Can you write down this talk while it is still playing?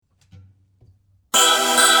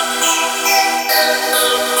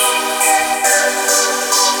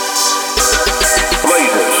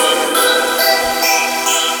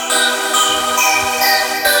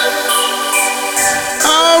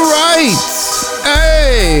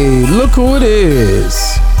look who it is.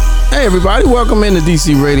 Hey everybody, welcome into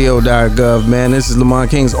DCRadio.gov, man. This is Lamont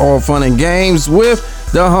King's All Fun and Games with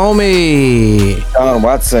the homie. John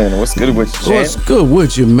Watson, what's good with you, Jan? What's good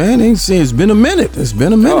with you, man? It's been a minute.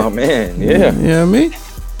 Oh, man, yeah. You know what I mean?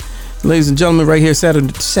 Ladies and gentlemen, right here,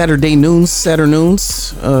 Saturday noons, afternoon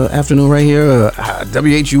right here,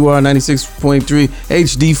 WHUR 96.3,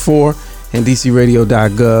 HD4, and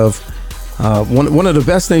DCRadio.gov. One of the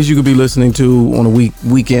best things you could be listening to on a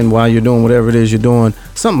weekend while you're doing whatever it is you're doing.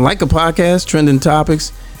 Something like a podcast, trending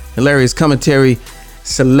topics, hilarious commentary,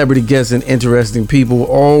 celebrity guests, and interesting people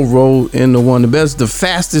all rolled into one. The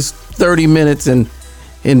fastest 30 minutes in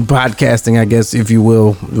podcasting, I guess, if you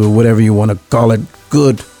will, whatever you want to call it.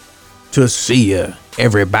 Good to see you,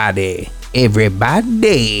 everybody.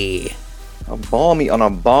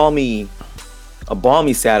 A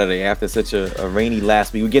balmy Saturday after such a rainy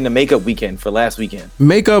last week. We're getting a makeup weekend for last weekend.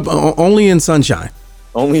 Makeup only in sunshine.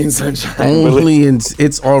 It's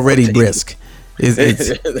already brisk. It's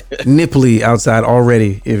nipply outside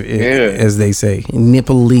already, as they say.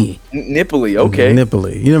 Nipply, okay.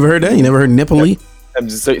 Nipply. You never heard that? You never heard nipply?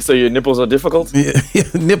 So your nipples are difficult? Yeah,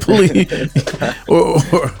 nipply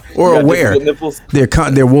or aware.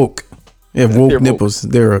 They're woke. They have woke nipples.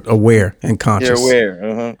 They're aware and conscious. They're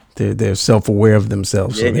aware. They're self-aware of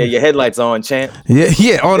themselves. Yeah, your headlights on, champ.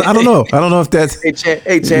 Yeah. Oh, I don't know. if that's. Hey, champ.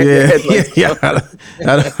 Your headlights on.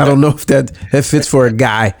 I don't know if that fits for a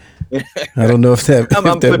guy. I don't know if that.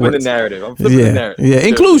 I'm flipping the narrative. Yeah.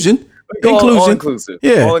 Inclusion. All inclusive.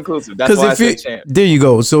 Yeah. All inclusive. That's why I said champ. There you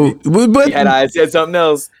go. So, but had I said something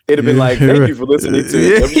else, it'd have been like, thank you for listening to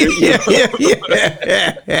it.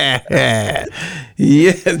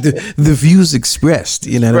 Yeah. The views expressed.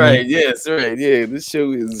 You know what I mean? Yes. Right. Yeah. This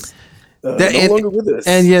show is no longer with us.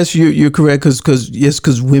 And yes, you're correct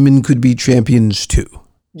because women could be champions too.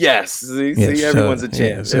 Yes. See, everyone's a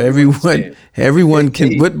champ. Yeah, so everyone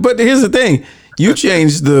can. But here's the thing. You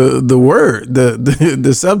changed the word,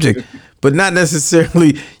 the subject, but not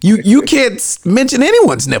necessarily. You can't mention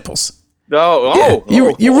anyone's nipples.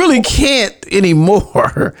 You really can't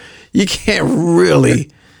anymore. You can't really,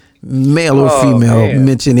 male or female,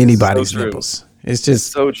 mention anybody's nipples. It's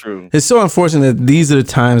just so true. It's so unfortunate that these are the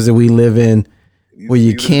times that we live in where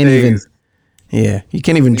you can't even. Yeah, you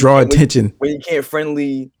can't even draw attention. When you can't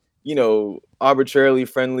arbitrarily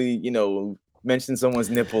friendly, mention someone's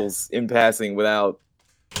nipples in passing without,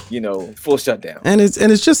 full shutdown. And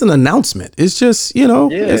it's just an announcement. It's just,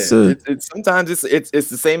 it's sometimes it's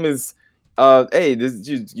the same as, hey,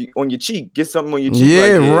 on your cheek, get something on your cheek.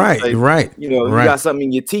 Yeah, right. You got something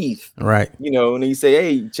in your teeth. Right. And then you say,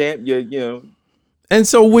 hey, champ, And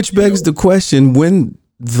so, which begs the question, when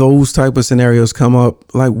those type of scenarios come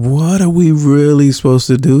up, like, what are we really supposed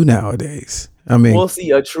to do nowadays? I mean, we'll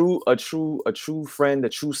see a true friend, a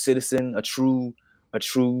true citizen, a true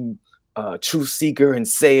seeker and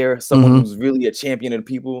sayer, someone who's really a champion of the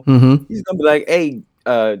people. He's gonna be like, "Hey,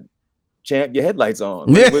 champ, your headlights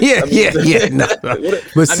on." Yeah.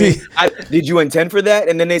 Did you intend for that?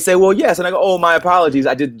 And then they say, "Well, yes." And I go, "Oh, my apologies.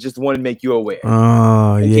 I did just want to make you aware."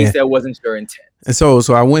 In case that wasn't your intent. And so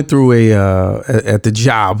I went through at the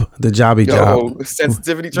job,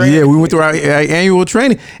 sensitivity training. Yeah, we went through our annual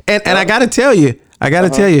training, and I got to tell you,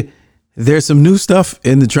 there's some new stuff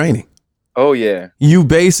in the training. Oh yeah. You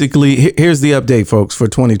basically, here's the update, folks, for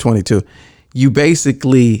 2022. You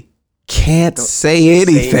basically can't say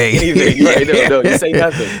anything. Right? No, you say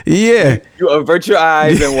nothing. Yeah. You avert your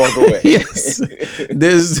eyes and walk away. Yes.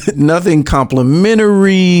 There's nothing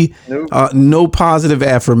complimentary. Nope. No positive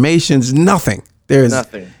affirmations. Nothing. There's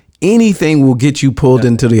nothing. Anything will get you pulled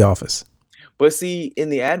into the office. But see, in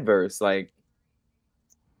the adverse, like,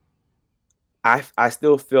 I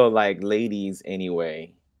still feel like ladies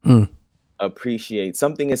anyway appreciate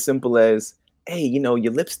something as simple as, hey,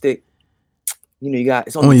 your lipstick, you got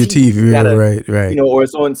it's on your teeth. Right. Or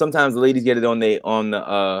it's on. Sometimes the ladies get it on the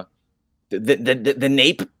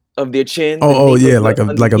nape of their chin. Oh yeah, like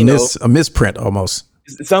a misprint almost.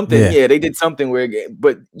 Something. Yeah, they did something where,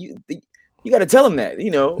 but you got to tell them that,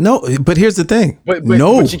 No, but here's the thing. But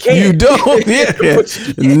you can't. You don't. Yeah.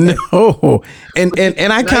 No.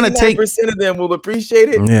 And I kind of take 99% of them will appreciate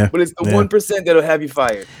it. Yeah. But it's the 1% that'll have you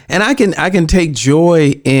fired. And I can take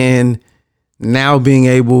joy in now being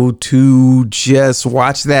able to just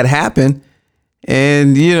watch that happen.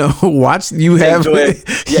 And watch you have joy.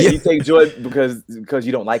 You take joy because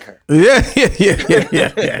you don't like her. Yeah.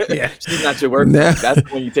 She's not your work. That's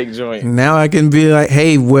when you take joy. Now I can be like,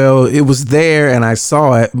 hey, well, it was there and I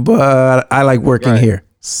saw it, but I like working here.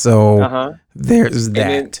 So there's that. And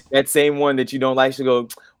then that same one that you don't like should go,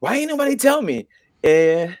 why ain't nobody tell me?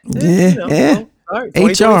 All right, HR.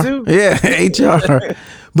 2022. Yeah, HR.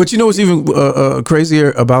 But you know what's even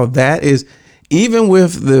crazier about that is even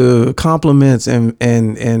with the compliments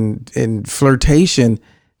and flirtation,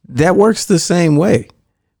 that works the same way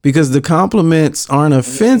because the compliments aren't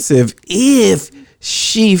offensive if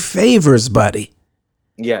she favors Buddy.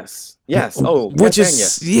 Yes. Oh, which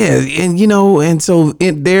yes, is yeah, and you know, and so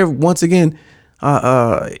they're once again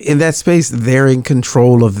in that space, they're in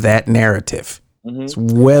control of that narrative. It's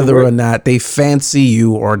whether or not they fancy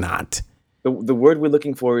you or not. The word we're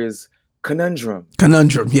looking for is conundrum.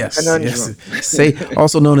 Conundrum, yes. Conundrum. Yes. Say,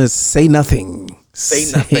 also known as say nothing.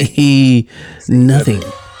 Say nothing. Say nothing.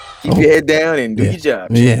 Keep your head down and do your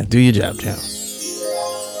job. Yeah, do your job, John.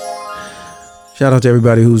 Shout out to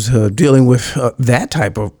everybody who's dealing with that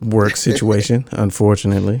type of work situation,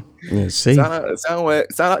 unfortunately. Yeah, see? Shout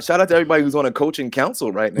out to everybody who's on a coaching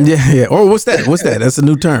council right now. Yeah. Or what's that? That's a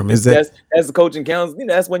new term. Is that that's the coaching council? You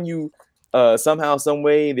know, that's when you somehow, some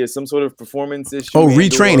way, there's some sort of performance issue. Oh,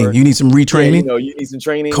 retraining. You need some retraining. Yeah, you know, you need some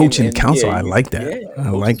training. Coaching council. I like that. Yeah,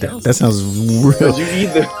 I like that. council. That sounds real.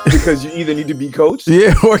 Because you either need to be coached.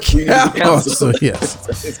 Yeah, or counsel.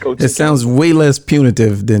 Yes. It sounds way less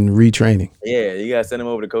punitive than retraining. Yeah, you gotta send them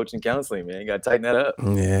over to coaching counseling, man. You gotta tighten that up.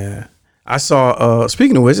 Yeah. I saw,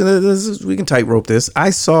 speaking of which, we can tightrope this.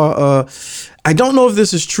 I saw, I don't know if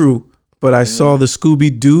this is true, but I saw the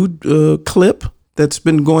Scooby-Doo clip that's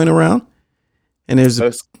been going around. And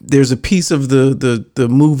there's a piece of the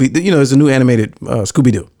movie, you know, there's a new animated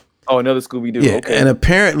Scooby-Doo. Oh, another Scooby-Doo. Yeah, okay. and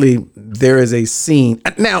apparently there is a scene.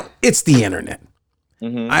 Now, it's the internet.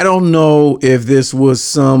 I don't know if this was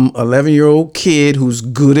some 11-year-old kid who's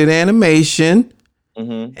good at animation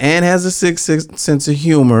and has a sixth sense of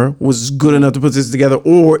humor, was good enough to put this together,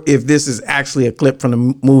 or if this is actually a clip from the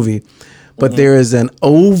movie. But there is an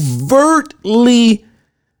overtly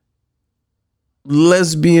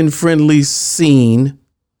lesbian-friendly scene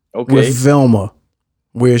with Velma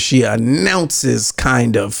where she announces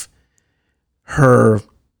kind of her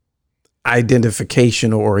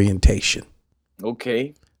identification or orientation.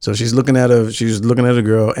 Okay. So she's looking at a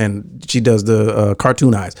girl and she does the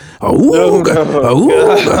cartoon eyes.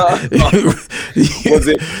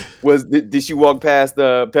 Did she walk past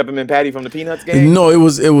Peppermint Patty from the Peanuts game? No, it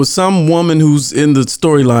was some woman who's in the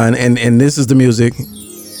storyline and this is the music.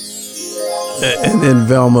 And then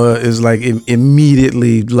Velma is like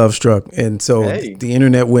immediately love struck. And so the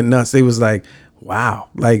internet went nuts. They was like, wow,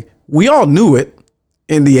 like we all knew it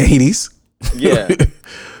in the 80s. Yeah.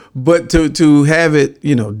 But to have it,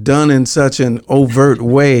 you know, done in such an overt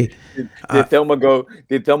way. Did Thelma go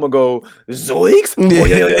Zoinks?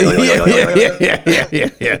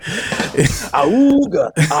 Yeah.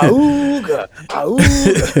 Auga.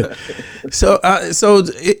 So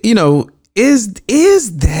you know, is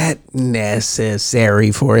that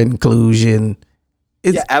necessary for inclusion?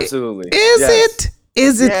 Yeah, absolutely.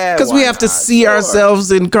 Is it? Because we have to see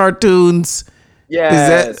ourselves in cartoons.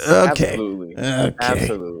 Yeah. Is that okay? Absolutely. Okay.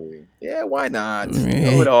 Absolutely. Yeah, why not?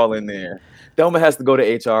 Throw it all in there. Thelma has to go to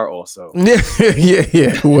HR also. Yeah.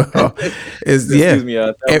 Well, excuse me. You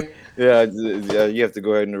have to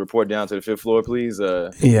go ahead and report down to the 5th floor, please.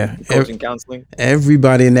 Coaching counseling.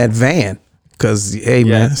 Everybody in that van, because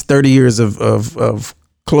man, it's 30 years of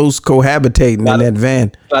close cohabitating in that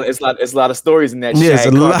van. It's a lot of stories in that. Yeah, it's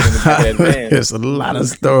a lot. It's a lot of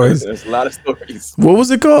stories. There's a lot of stories. What was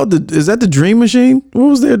it called? Is that the Dream Machine? What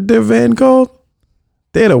was their van called?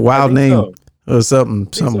 They had a wild name or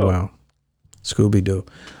something wild. Scooby-Doo.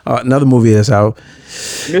 Another movie that's out.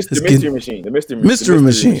 The Mystery Machine. The Mystery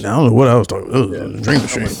Machine. I don't know what I was talking about. Dream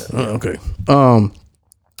Machine. Okay.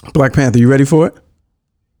 Black Panther, you ready for it?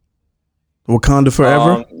 Wakanda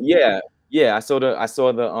Forever? Yeah. I saw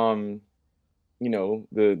the you know,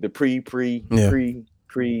 the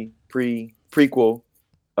prequel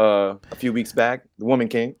a few weeks back, The Woman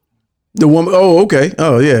King. The woman. Oh, okay.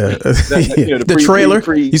 Oh, yeah. The trailer.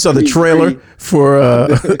 You saw the trailer for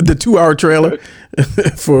the 2-hour trailer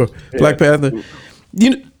for Black Panther. You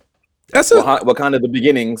know, that's Wakanda the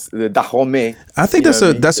beginnings. The Dahomey. I think that's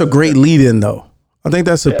a great lead-in, though. I think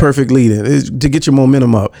that's a perfect lead-in to get your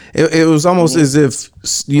momentum up. It was almost as if,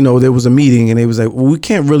 you know, there was a meeting and they was like, well, we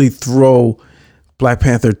can't really throw Black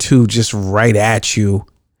Panther 2 just right at you.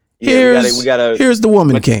 Here's the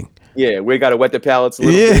Woman King. Yeah, we got to wet the palates a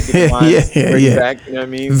little bit. Yeah. Back, you know what I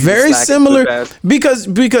mean? Very similar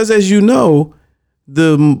because as you know,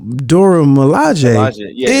 the Dora Milaje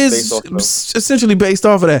is essentially based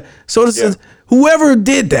off of that. So whoever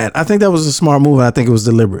did that, I think that was a smart move. And I think it was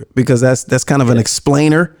deliberate because that's kind of an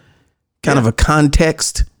explainer, kind of a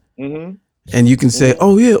context. And you can say,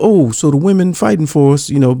 so the women fighting for us,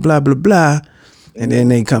 you know, blah, blah, blah. and then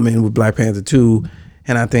they come in with Black Panther 2,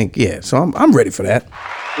 and I think so I'm ready for that.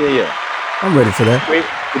 Yeah. I'm ready for that.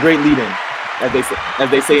 Great lead-in, as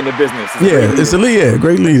they say in the business. It's a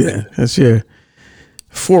great lead-in. That's your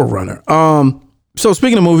forerunner. So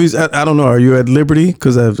speaking of movies, I don't know. Are you at liberty?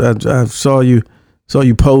 Because I saw you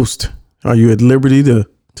post. Are you at liberty to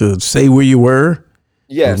say where you were?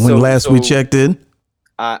 Yeah. When last we checked in.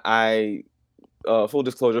 I full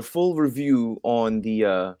disclosure, full review on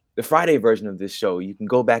the Friday version of this show. You can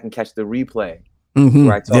go back and catch the replay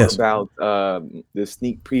where I talk about the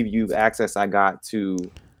sneak preview access I got to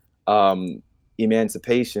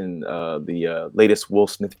Emancipation, the latest Will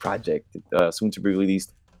Smith project, soon to be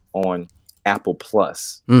released on Apple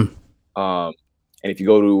Plus. And if you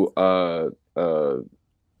go to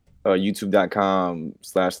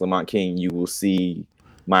youtube.com/Lamont King, you will see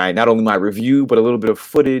not only my review, but a little bit of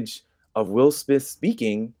footage of Will Smith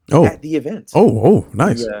speaking at the event. Oh,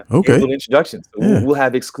 nice. Okay. A little introduction. So we'll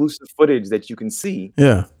have exclusive footage that you can see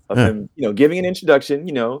of him, giving an introduction.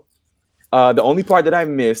 The only part that I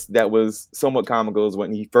missed that was somewhat comical is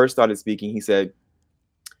when he first started speaking. He said,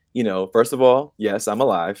 first of all, yes, I'm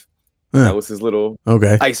alive. That was his little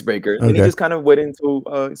icebreaker. And he just kind of went into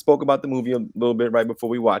spoke about the movie a little bit right before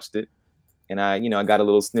we watched it. And I got a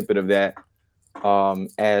little snippet of that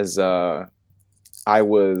as I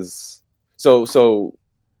was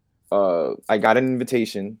I got an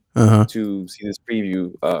invitation to see this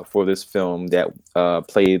preview for this film that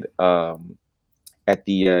played at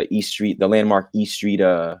the East Street, the landmark East Street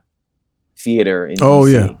theater in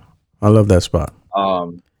DC. Yeah, I love that spot.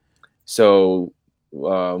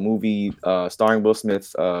 Movie starring Will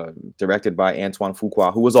Smith, directed by Antoine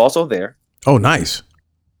Fuqua, who was also there. Oh, nice.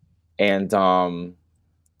 And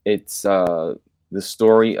it's the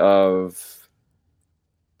story of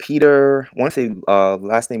Peter, I want to say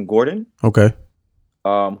last name Gordon. Okay.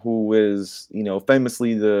 Who is,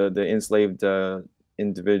 famously the enslaved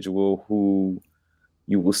individual who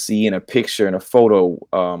you will see in a picture, in a photo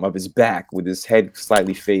of his back with his head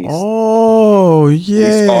slightly phased. Oh,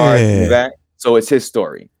 yeah. So it's his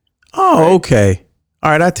story. Oh, right? Okay. All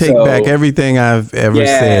right. I take back everything I've ever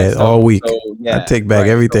said all week. I take back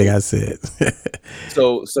everything I said.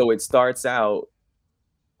 So it starts out,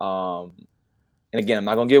 and again, I'm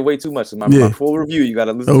not going to give away too much. My full review, you got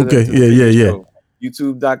to listen to the show.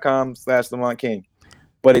 youtube.com/Lamont King.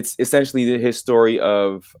 But it's essentially his story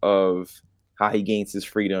of how he gains his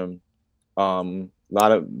freedom. A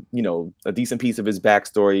lot of, a decent piece of his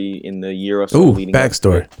backstory in the year or so leading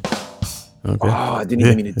backstory. Okay. Oh, I didn't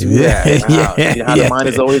even mean to do that. Wow. How the mind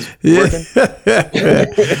is always working.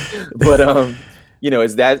 But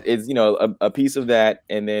it's a piece of that,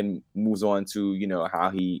 and then moves on to how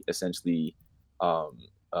he essentially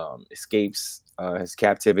escapes his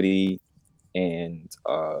captivity and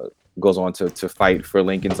goes on to fight for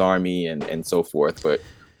Lincoln's army and so forth. But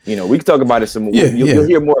we can talk about it some more. You'll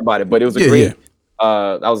hear more about it. But it was a great.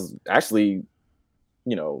 I was actually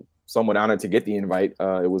somewhat honored to get the invite.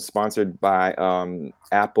 It was sponsored by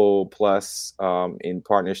Apple Plus in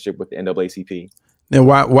partnership with the NAACP. And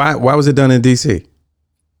why was it done in DC?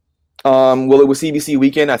 Well, it was CBC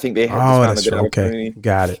weekend. I think they had found a good opportunity.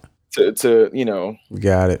 Got it. To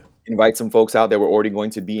got it. Invite some folks out that were already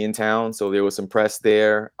going to be in town. So there was some press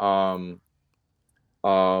there. And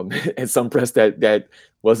some press that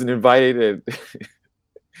wasn't invited. And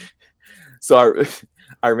so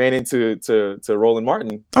I ran into Roland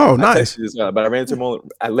Martin. Oh, nice. But I ran into Roland.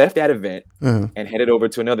 I left that event and headed over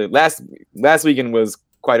to another. Last weekend was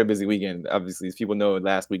quite a busy weekend. Obviously, as people know,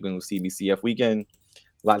 last weekend was CBCF weekend.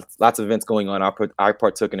 Lots of events going on. I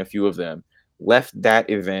partook in a few of them. Left that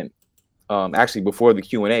event actually before the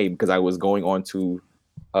Q&A because I was going on to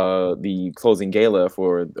the closing gala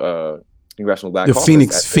for Congressional Black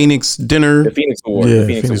Caucus. Phoenix dinner. The Phoenix Award. Yeah,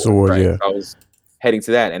 the Phoenix Award, right? Yeah. So I was heading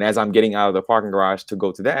to that. And as I'm getting out of the parking garage to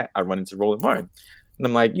go to that, I run into Roland Martin. And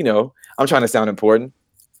I'm like, I'm trying to sound important.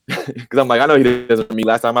 Because I'm like, I know he doesn't remember me.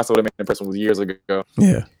 Last time I saw him in person was years ago.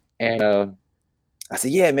 Yeah. And I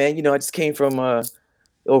said, yeah, man, I just came from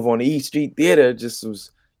over on the East Street Theater. Just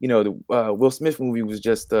was, the Will Smith movie was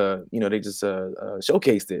just, they just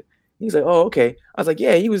showcased it. He's like, oh, okay. I was like,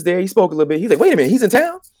 yeah, he was there. He spoke a little bit. He's like, wait a minute, he's in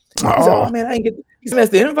town? He's like, oh, man, I didn't get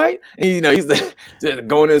the invite. And, he's like,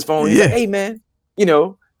 going to his phone. He's like, hey, man,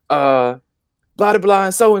 blah, blah, blah,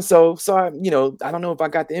 and so. Sorry, I don't know if I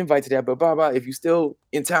got the invite to that, but blah, blah. If you still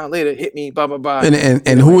in town later, hit me, blah, blah, blah.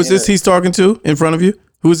 And who is this he's talking to in front of you?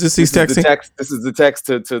 Who is this he's texting? This is the text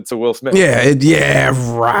to Will Smith. Yeah,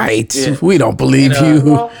 right. Yeah. We don't believe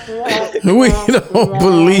you. We don't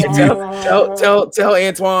believe you. Tell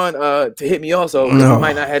Antoine to hit me also. No. He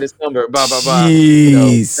might not have his number. Blah blah blah.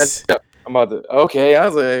 Jeez. I'm about to. Okay, I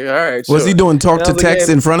was like, all right, Was he sure. doing talk And I to was like, text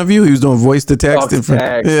yeah, in front of you? He was doing voice to text talk in to front.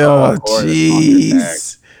 text. Yeah, Oh, of course, talk to text.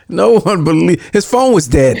 jeez. No one believed. His phone was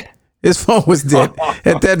dead. His phone was dead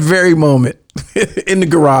at that very moment in the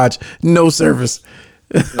garage. No service.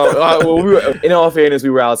 No, well, in all fairness, we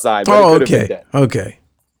were outside, but it Oh, could have been okay. dead. Okay.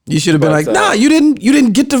 You should have been But like, nah, you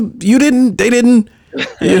didn't get to, they didn't,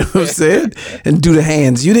 you know what I'm saying? And do the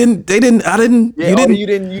hands. You didn't, they didn't, I didn't, yeah, you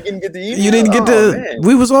didn't get the email. you didn't get Oh, to, man.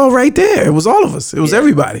 we was all right there. It was all of us. It was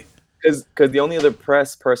everybody. Because the only other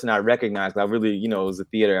press person I recognized, I really, it was a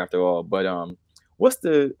theater after all. But what's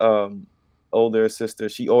the older sister?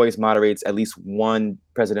 She always moderates at least one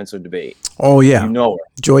presidential debate. Oh yeah, You know her.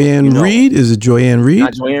 Joyanne Reed. Is it Joyanne Reed?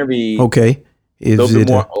 Not Joyanne Reed. Okay. Is a little it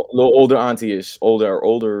bit more, a little older auntie-ish, older,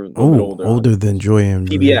 older than Joyanne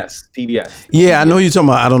Reed? PBS. Yeah, I know you're talking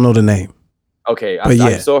about. I don't know the name. Okay,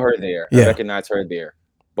 I saw her there. Yeah. I recognized her there.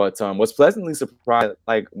 But was pleasantly surprised,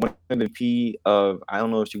 like one of the P of, I don't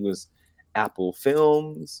know if she was Apple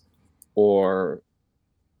Films or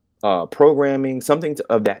programming, something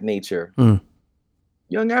of that nature.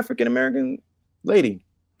 Young African American lady.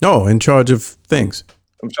 Oh, in charge of things.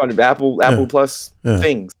 I'm trying to Apple Plus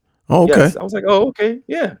things. Oh, okay. Yes. I was like, oh, okay,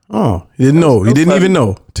 yeah. Oh, you didn't know. You didn't even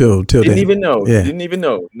know till then. Didn't even know. Yeah. Didn't even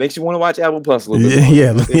know. Makes you want to watch Apple Plus a little bit.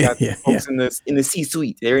 Yeah. Folks in the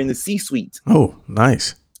C-suite. They're in the C-suite. Oh,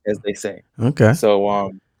 nice. As they say. Okay.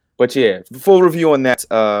 So but yeah, full review on that.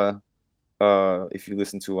 If you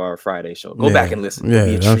listen to our Friday show, go back and listen. Yeah,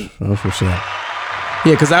 that's for sure. Yeah,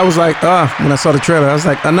 because I was like, when I saw the trailer, I was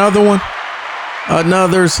like, another one,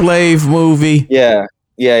 another slave movie. Yeah.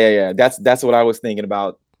 That's what I was thinking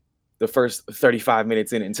about the first 35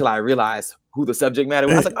 minutes in it, until I realized who the subject matter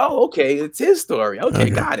was. I was like, oh, okay, it's his story. Okay,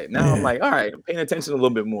 got it. Now I'm like, all right, I'm paying attention a little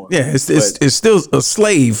bit more. Yeah, it's still a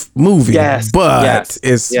slave movie, but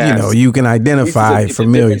it's you can identify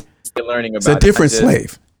familiar. Learning about it's a different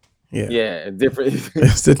slave. Yeah, different.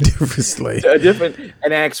 It's a different slave.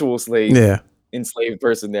 An actual slave. Yeah. Enslaved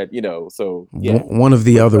person that so yeah. One of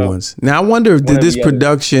the other ones. Now I wonder, did this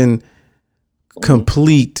production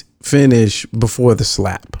finish before the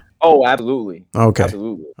slap? Oh, absolutely. Okay.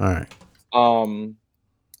 Absolutely. All right.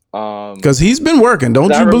 Because he's been working.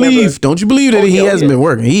 Don't you believe that he hasn't been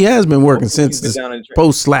working? He has been working since this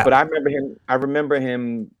post slap. But I remember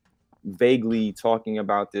him vaguely talking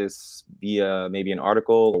about this via maybe an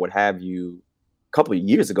article or what have you a couple of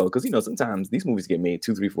years ago. Because sometimes these movies get made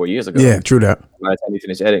 2, 3, 4 years ago. Yeah, true that. By the time you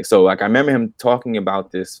finish editing. So I remember him talking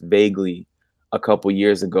about this vaguely a couple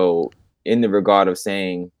years ago in the regard of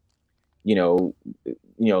saying,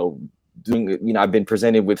 doing, I've been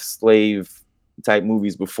presented with slave type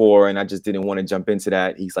movies before, and I just didn't want to jump into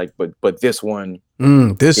that. He's like, but this one,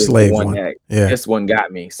 this slave one, this one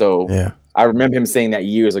got me. So yeah, I remember him saying that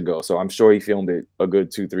years ago. So I'm sure he filmed it a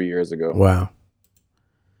good 2, 3 years ago. Wow.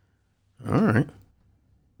 All right.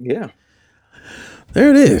 Yeah.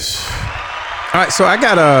 There it is. All right. So I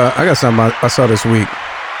got something I saw this week.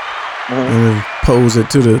 And we pose it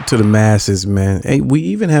to the masses, man. Hey, we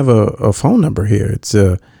even have a phone number here. It's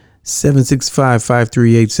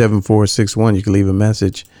 765-538-7461. You can leave a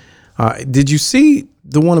message. Did you see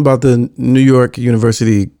the one about the New York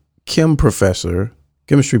University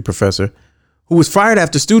chemistry professor, who was fired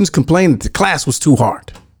after students complained that the class was too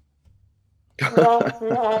hard?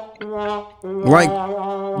 Like,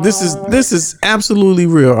 this is absolutely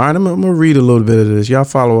real. All right, I'm gonna read a little bit of this. Y'all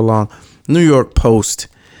follow along. New York Post.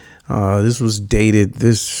 This was dated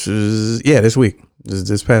this week,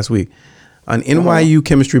 this past week. An NYU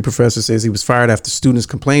chemistry professor says he was fired after students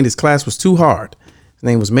complained his class was too hard. His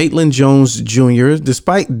name was Maitland Jones Jr.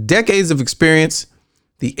 Despite decades of experience,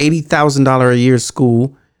 the $80,000 a year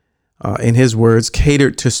school, in his words,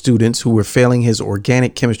 catered to students who were failing his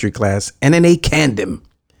organic chemistry class, and then they canned him.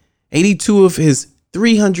 82 of his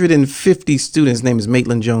 350 students, his name is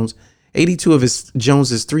Maitland Jones, 82 of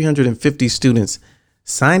Jones's 350 students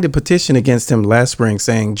signed a petition against him last spring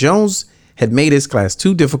saying Jones had made his class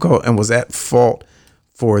too difficult and was at fault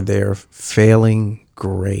for their failing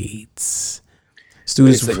grades.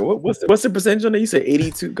 Students. What's the percentage on that? You said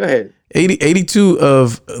 82. Go ahead. 82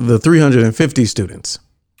 of the 350 students.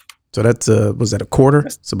 So that's was that a quarter?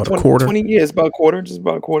 It's about 20, a quarter. 20 years, about a quarter, just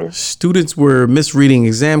about a quarter. Students were misreading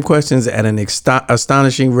exam questions at an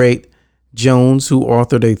astonishing rate. Jones, who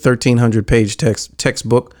authored a 1,300-page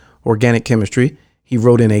textbook, Organic Chemistry, he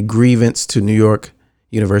wrote in a grievance to New York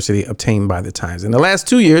University obtained by the Times. In the last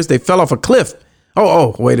 2 years, they fell off a cliff.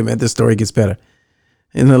 Oh, wait a minute. This story gets better.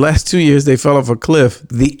 In the last 2 years, they fell off a cliff.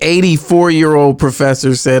 The 84-year-old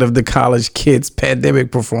professor said of the college kids'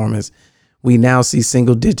 pandemic performance, we now see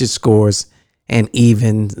single-digit scores and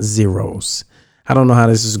even zeros. I don't know how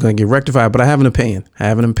this is going to get rectified, but I have an opinion.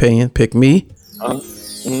 Pick me.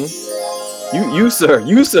 You sir.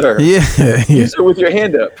 Yeah. You sir with your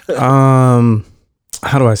hand up.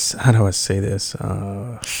 How do I say this?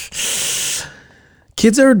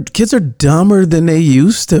 Kids are dumber than they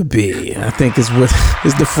used to be, I think is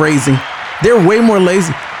the phrasing. They're way more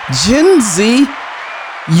lazy. Gen Z,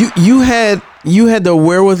 you had the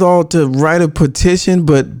wherewithal to write a petition,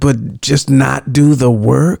 but just not do the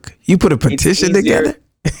work. You put a petition together.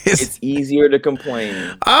 It's easier to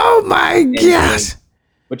complain. Oh my gosh.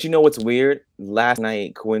 But you know what's weird? Last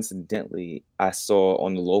night, coincidentally, I saw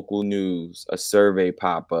on the local news a survey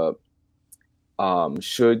pop up.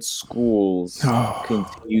 Should schools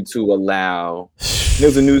continue to allow? It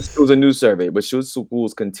was a new survey, but should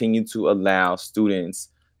schools continue to allow students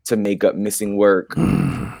to make up missing work?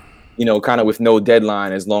 You know, kind of with no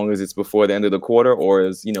deadline, as long as it's before the end of the quarter, or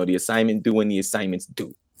is the assignment due when the assignment's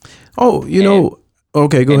due? Oh,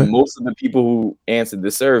 okay, go ahead. Most of the people who answered the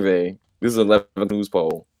survey, this is a 11th News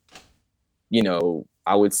poll.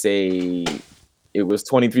 I would say it was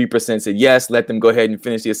 23% said yes, let them go ahead and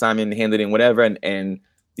finish the assignment and hand it in, whatever. And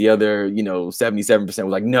the other, 77% was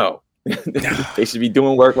like, no, they should be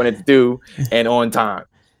doing work when it's due and on time.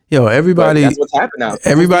 Yo, everybody, that's what's happening now.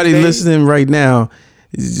 Everybody listening right now,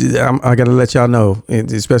 I got to let y'all know,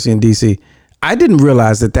 especially in DC, I didn't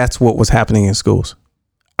realize that that's what was happening in schools.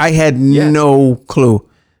 I had no clue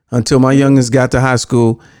until my youngest got to high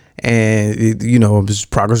school, and it was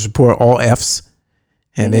progress report, all F's.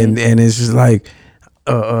 And then it's just like,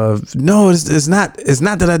 no, it's not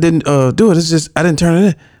that I didn't do it. It's just I didn't turn it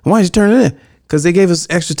in. Why did you turn it in? Because they gave us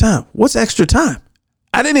extra time. What's extra time?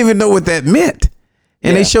 I didn't even know what that meant.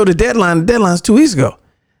 And they showed the deadline. The deadline's 2 weeks ago.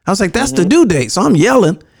 I was like, that's the due date. So I'm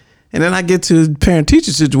yelling. And then I get to the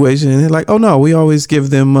parent-teacher situation, and they're like, oh, no, we always give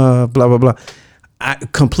them blah, blah, blah.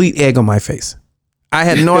 Complete egg on my face. I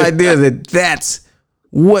had no idea that that's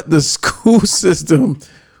what the school system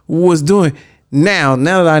was doing. Now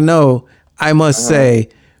that I know, I must say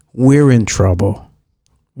we're in trouble.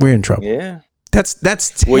 We're in trouble. Yeah. That's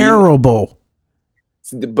terrible.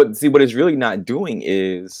 But see, what it's really not doing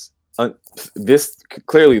is this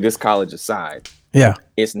college aside. Yeah.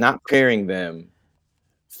 It's not preparing them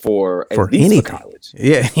for anything. College.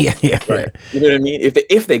 Yeah. Right. You know what I mean?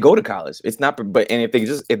 If they go to college, it's not. But if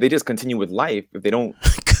they just continue with life, if they don't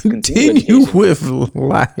continue with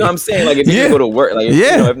life. No, I'm saying like if they go to work, like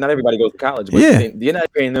if not everybody goes to college, but you're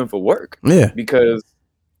not paying them for work. Yeah. Because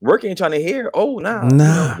work ain't trying to hear. Oh, nah.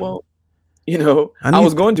 I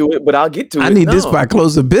was going to it, but I'll get to it. I need this by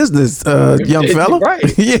close of business, young fella.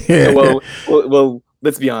 Right. Yeah. Well.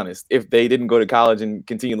 Let's be honest. If they didn't go to college and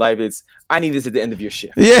continue life, it's I need this at the end of your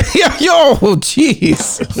shift. Yeah. Yo,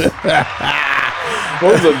 jeez.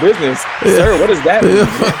 Close of business, sir. What does that mean?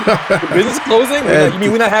 The business closing? You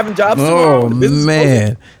mean we're not having jobs tomorrow? Oh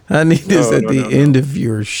man, I need this at the end of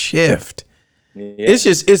your shift. Yeah. It's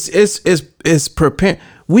just it's preparing.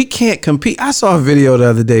 We can't compete. I saw a video the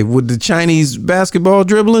other day with the Chinese basketball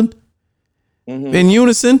dribbling. In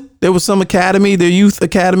unison, there was some academy, their youth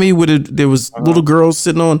academy, there was little girls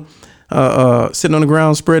sitting on the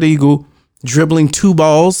ground, spread eagle, dribbling 2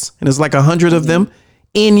 balls, and there's like 100 of them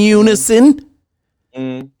in unison.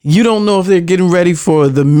 You don't know if they're getting ready for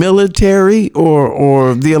the military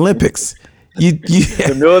or the Olympics.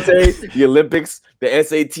 The military, the Olympics, the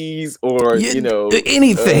SATs, or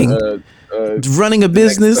anything. Running a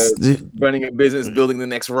business, building the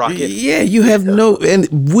next rocket. Yeah, you have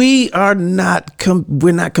and we are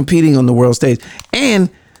we're not competing on the world stage. And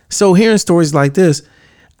so hearing stories like this,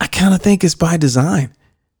 I kind of think it's by design.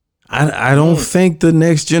 I don't think the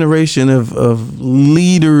next generation of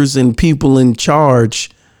leaders and people in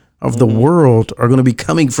charge of the world are going to be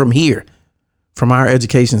coming from here, from our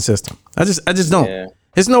education system. I just don't. Yeah.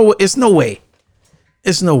 It's no way. It's no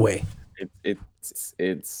way.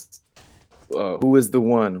 It's who is the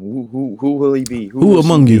one? Who will he be? Who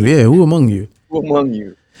among you? Yeah, who among you? Who among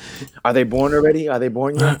you? Are they born already? Are they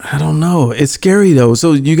born yet? I don't know. It's scary though.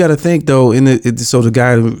 So you got to think though. So the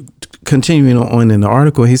guy continuing on in the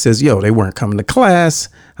article, he says, "Yo, they weren't coming to class.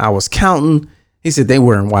 I was counting." He said they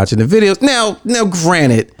weren't watching the videos. Now,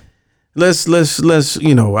 granted, let's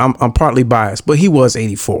I'm partly biased, but he was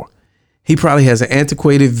 84. He probably has an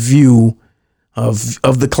antiquated view of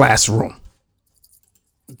the classroom.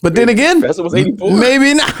 But then again,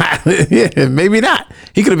 maybe not. Yeah, maybe not.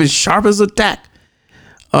 He could have been sharp as a tack.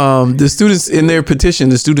 The students in their petition,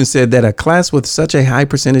 the students said that a class with such a high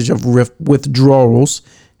percentage of withdrawals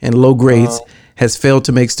and low grades has failed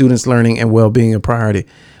to make students' learning and well-being a priority.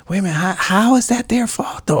 Wait a minute, how is that their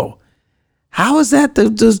fault though? How is that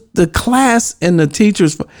the class and the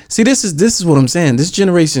teachers? See, this is what I'm saying. This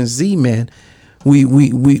Generation Z, man,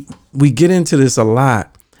 we get into this a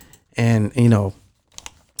lot, and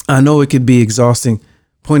I know it could be exhausting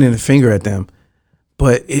pointing the finger at them,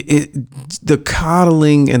 but the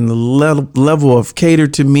coddling and the level of cater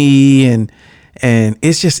to me and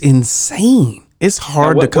it's just insane. It's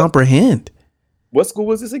hard to comprehend. What school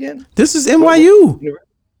was this again? This is NYU.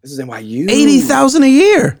 This is NYU. 80,000 a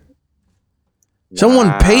year. Wow.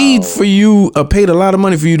 Someone paid a lot of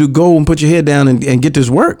money for you to go and put your head down and get this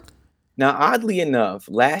work. Now, oddly enough,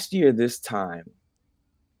 last year this time,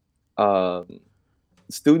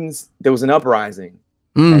 students, there was an uprising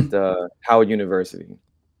at Howard University.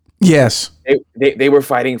 Yes, they were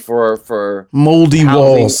fighting for moldy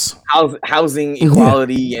walls, housing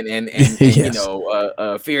equality, and yes.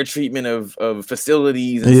 Fair treatment of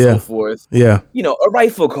facilities and so forth. Yeah, a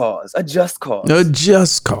rightful cause, a just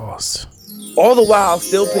cause, All the while,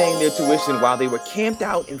 still paying their tuition while they were camped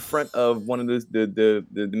out in front of one of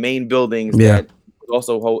the main buildings that was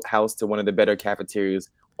also housed to one of the better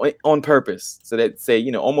cafeterias on purpose, so that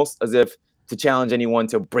almost as if to challenge anyone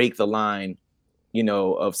to break the line.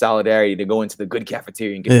 Of solidarity to go into the good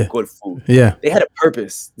cafeteria and get the good food. Yeah. They had a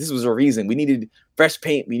purpose. This was a reason. We needed fresh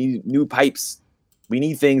paint. We needed new pipes. We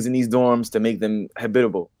need things in these dorms to make them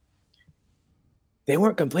habitable. They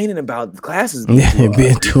weren't complaining about the classes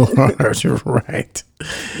being too hard. You're right.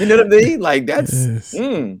 You know what I mean? Like that's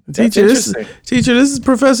teacher, this is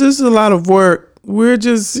professor. This is a lot of work. We're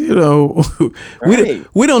just, we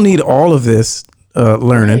don't need all of this.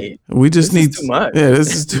 Learning. Right. We just need too much. Yeah,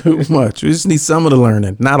 this is too much. We just need some of the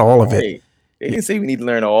learning, not all of it. They didn't say we need to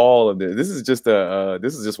learn all of this. This is just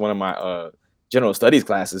one of my general studies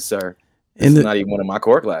classes, sir. It's not even one of my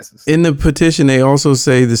core classes. In the petition, they also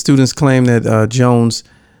say the students claim that Jones,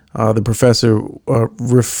 the professor,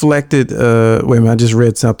 reflected. Wait a minute, I just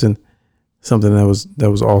read something that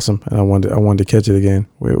was awesome, and I wanted to catch it again.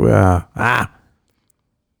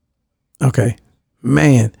 Okay,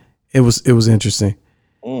 man. It was interesting.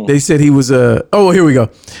 They said he was here we go.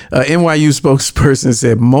 NYU spokesperson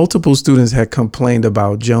said multiple students had complained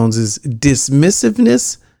about Jones's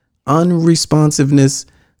dismissiveness, unresponsiveness,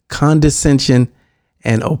 condescension,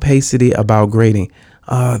 and opacity about grading.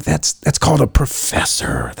 That's called a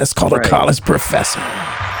professor. That's called a college professor.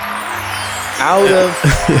 Out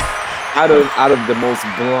of the most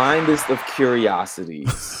blindest of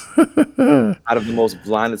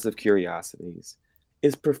curiosities.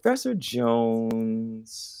 Is Professor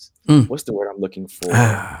Jones, what's the word I'm looking for?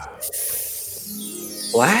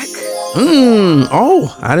 Black?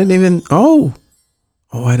 I didn't even.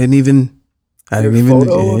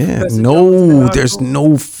 Yeah. No, there's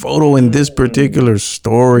no photo in this particular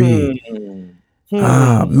story.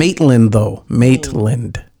 Maitland, though.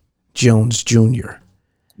 Maitland Jones Jr.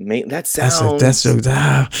 That sounds.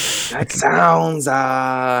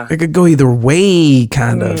 It could go either way,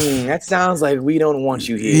 kind of. That sounds like we don't want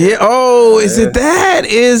you here. Yeah. Oh, is it that?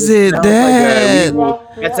 Is it that?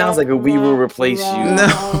 That sounds like we will replace you.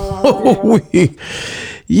 No.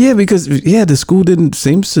 Because the school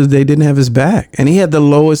they didn't have his back, and he had the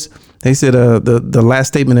lowest. They said the last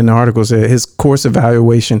statement in the article said his course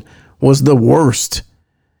evaluation was the worst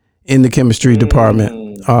in the chemistry department.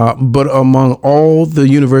 But among all the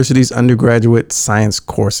university's undergraduate science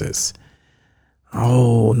courses.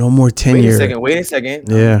 Oh, no more tenure. Wait a second.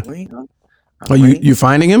 Yeah. You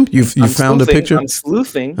finding him? You found a picture? I'm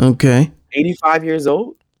sleuthing. Okay. 85 years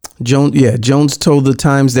old. Jones told the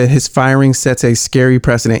Times that his firing sets a scary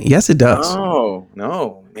precedent. Yes, it does. Oh,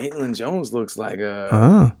 no. Maitland Jones looks like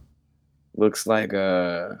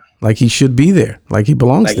like he should be there. Like he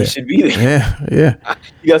belongs there. He should be there. Yeah.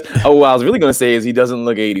 What I was really going to say is he doesn't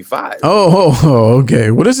look 85. Oh,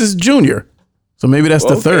 okay. Well, this is junior. So maybe that's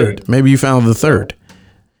the third. Maybe you found the third.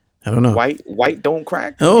 I don't know. White don't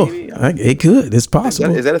crack? Oh, it could. It's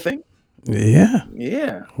possible. Is that a thing? Yeah.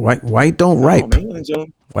 Yeah. White don't ripe. Maitland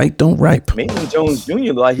Jones. White don't ripe. Maitland Jones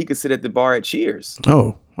Jr. like he could sit at the bar at Cheers.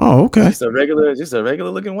 Oh, okay. Just a regular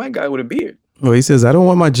looking white guy with a beard. Well, he says, I don't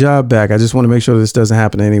want my job back. I just want to make sure this doesn't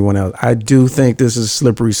happen to anyone else. I do think this is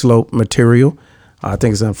slippery slope material. I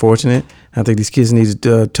think it's unfortunate. I think these kids need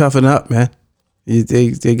to toughen up, man.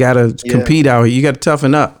 They got to compete out here. You got to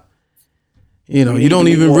toughen up. You don't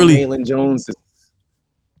even really. Maitland Jones.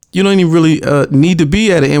 You don't even really need to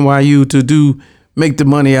be at an NYU to make the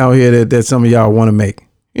money out here that some of y'all want to make.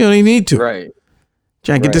 You don't even need to. Right.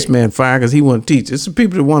 Trying to get this man fired because he want to teach. It's some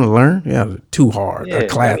people that want to learn. Yeah, too hard. A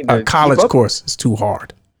college course is too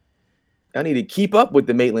hard. I need to keep up with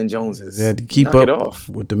the Maitland Joneses. Had to keep Knock up it off.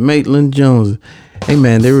 with the Maitland Joneses. Hey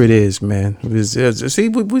man, there it is, man. See,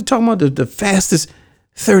 we're talking about the fastest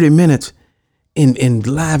 30 minutes in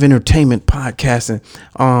live entertainment podcasting.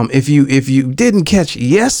 If you didn't catch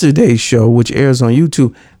yesterday's show, which airs on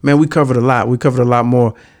YouTube, man, we covered a lot. We covered a lot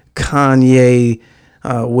more. Kanye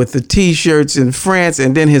with the T-shirts in France,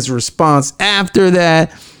 and then his response after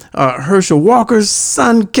that. Herschel Walker's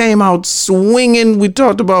son came out swinging. We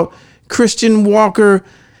talked about Christian Walker.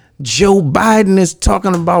 Joe Biden is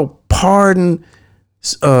talking about pardon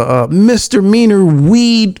misdemeanor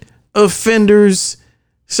weed offenders.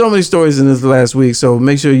 So many stories in this last week. So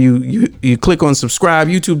make sure you click on subscribe,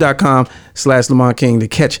 youtube.com/Lamont King to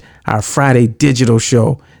catch our Friday digital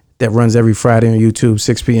show that runs every Friday on YouTube,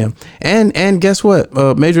 6 p.m. And guess what?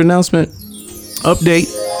 Major announcement update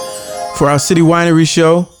for our City Winery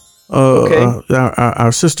show.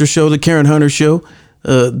 Our sister show, the Karen Hunter Show.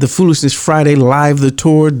 The Foolishness Friday Live, the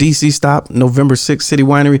tour, DC stop, November 6th, City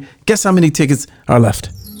Winery. Guess how many tickets are left?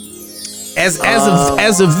 As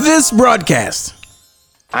of this broadcast.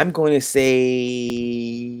 I'm going to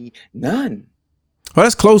say none. Well,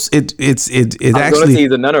 that's close. It actually. I'm going to say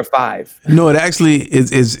either none or 5. No, it actually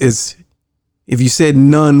is. If you said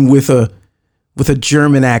none with a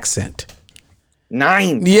German accent.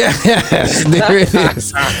 9. Yes, there it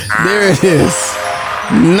is. There it is.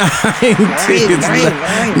 9 tickets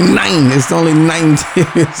left. 9. It's only 9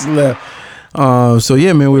 tickets left. So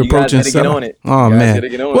yeah, man, we're approaching. Get on it. Oh man.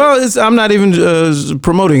 Well, I'm not even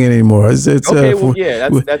promoting it anymore. It's okay. Well, yeah,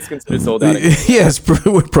 that's considered sold out. Yes,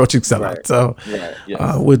 we're approaching sellout. Right. So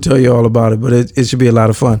yes. we'll tell you all about it. But it should be a lot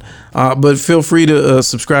of fun. But feel free to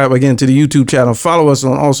subscribe again to the YouTube channel. Follow us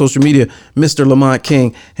on all social media, Mr. Lamont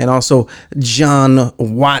King, and also John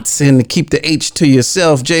Watson. Keep the H to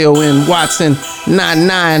yourself, JON Watson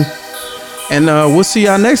 99. And we'll see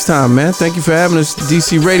y'all next time, man. Thank you for having us,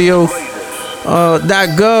 DC Radio.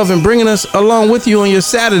 .gov and bringing us along with you on your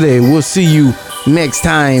Saturday. We'll see you next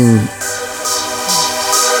time.